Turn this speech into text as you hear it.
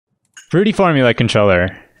Fruity Formula controller.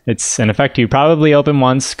 It's an effect you probably opened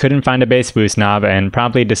once, couldn't find a bass boost knob, and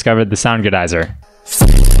promptly discovered the sound goodizer.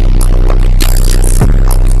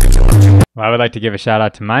 Well, I would like to give a shout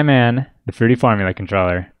out to my man, the Fruity Formula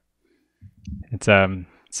controller. It's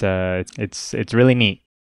really neat.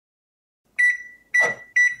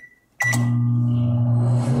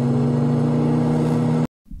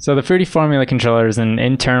 So the Fruity Formula controller is an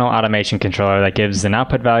internal automation controller that gives an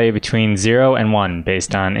output value between 0 and 1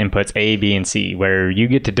 based on inputs A, B, and C, where you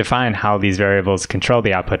get to define how these variables control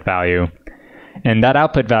the output value. And that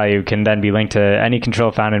output value can then be linked to any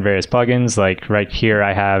control found in various plugins. Like right here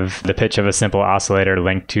I have the pitch of a simple oscillator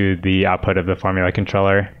linked to the output of the formula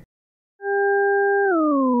controller.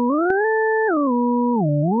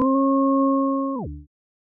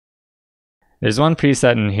 There's one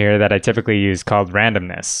preset in here that I typically use called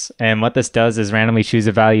Randomness, and what this does is randomly choose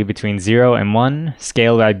a value between 0 and 1,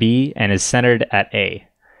 scaled by B, and is centered at A.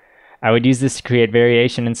 I would use this to create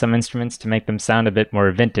variation in some instruments to make them sound a bit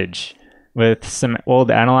more vintage. With some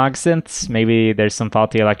old analog synths, maybe there's some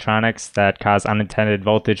faulty electronics that cause unintended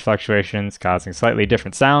voltage fluctuations, causing slightly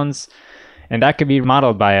different sounds, and that could be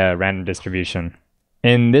modeled by a random distribution.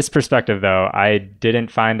 In this perspective, though, I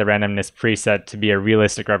didn't find the randomness preset to be a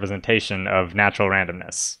realistic representation of natural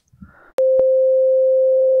randomness.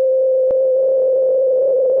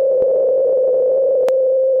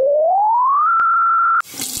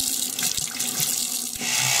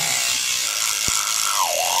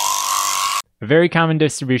 A very common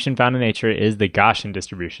distribution found in nature is the Gaussian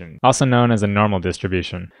distribution, also known as a normal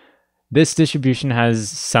distribution. This distribution has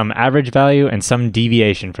some average value and some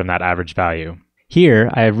deviation from that average value. Here,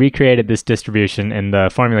 I have recreated this distribution in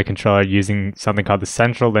the formula controller using something called the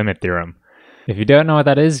central limit theorem. If you don't know what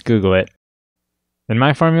that is, Google it. In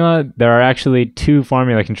my formula, there are actually two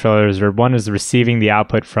formula controllers where one is receiving the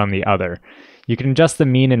output from the other. You can adjust the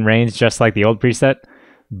mean and range just like the old preset,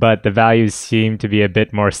 but the values seem to be a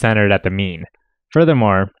bit more centered at the mean.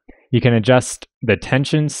 Furthermore, you can adjust the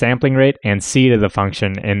tension, sampling rate, and seed of the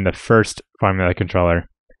function in the first formula controller.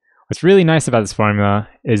 What's really nice about this formula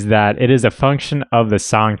is that it is a function of the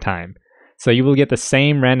song time. So you will get the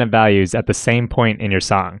same random values at the same point in your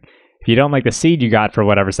song. If you don't like the seed you got for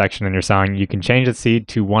whatever section in your song, you can change the seed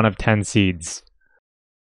to 1 of 10 seeds.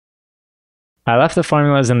 I left the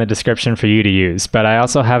formulas in the description for you to use, but I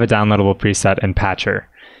also have a downloadable preset in Patcher.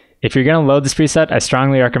 If you're going to load this preset, I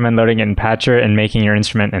strongly recommend loading it in Patcher and making your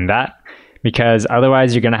instrument in that, because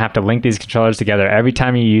otherwise you're going to have to link these controllers together every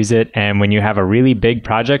time you use it, and when you have a really big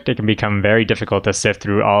project, it can become very difficult to sift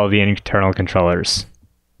through all of the internal controllers,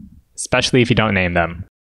 especially if you don't name them.